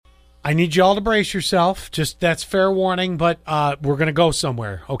I need you all to brace yourself. Just that's fair warning, but we're going to go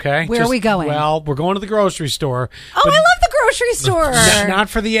somewhere, okay? Where are we going? Well, we're going to the grocery store. Oh, I love the grocery store. Not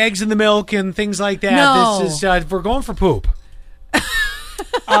for the eggs and the milk and things like that. No. This is we're going for poop.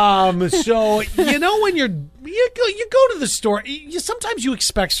 So when you go to the store, sometimes you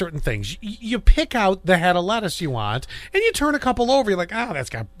expect certain things. You pick out the head of lettuce you want, and you turn a couple over. You're like,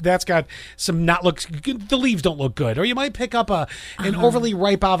 that's got some not looks. The leaves don't look good. Or you might pick up an overly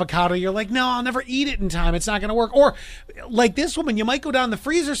ripe avocado. You're like, no, I'll never eat it in time. It's not going to work. Or like this woman, you might go down the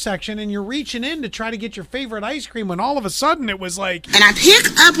freezer section and you're reaching in to try to get your favorite ice cream when all of a sudden it was like, and I pick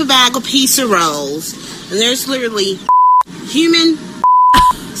up a bag of pizza rolls, and there's literally human.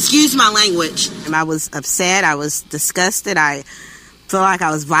 Excuse my language. I was upset. I was disgusted. I felt like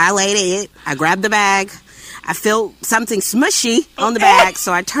I was violated. I grabbed the bag. I felt something smushy on the bag,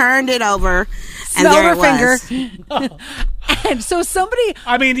 so I turned it over, and there it was. And so somebody...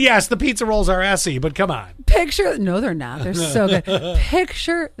 I mean, yes, the pizza rolls are essy, but come on. No, they're not. They're so good.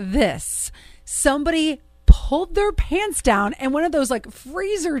 Picture this. Somebody pulled their pants down and one of those like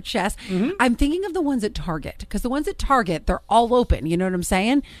freezer chests. Mm-hmm. I'm thinking of the ones at Target, because the ones at Target, they're all open. You know what I'm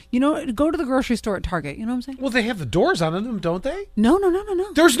saying? Go to the grocery store at Target. You know what I'm saying? Well, they have the doors on them, don't they? No.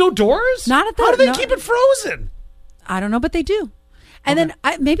 There's no doors? Not at the... How do they keep it frozen? I don't know, but they do. And then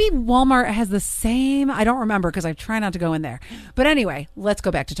maybe Walmart has the same. I don't remember because I try not to go in there. But anyway, let's go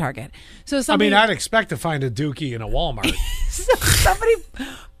back to Target. So I'd expect to find a Dookie in a Walmart. So somebody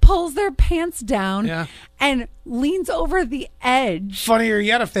pulls their pants down and leans over the edge. Funnier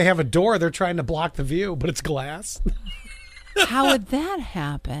yet, if they have a door, they're trying to block the view, but it's glass. How would that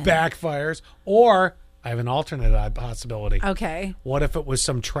happen? Backfires. Or I have an alternate possibility. Okay. What if it was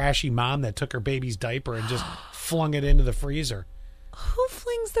some trashy mom that took her baby's diaper and just flung it into the freezer? Who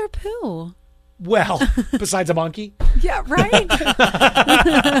flings their poo? Well, besides a monkey? Yeah, right?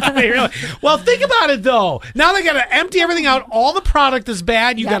 Well, think about it, though. Now they got to empty everything out. All the product is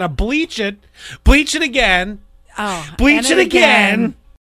bad. You got to bleach it again. Oh, bleach it again.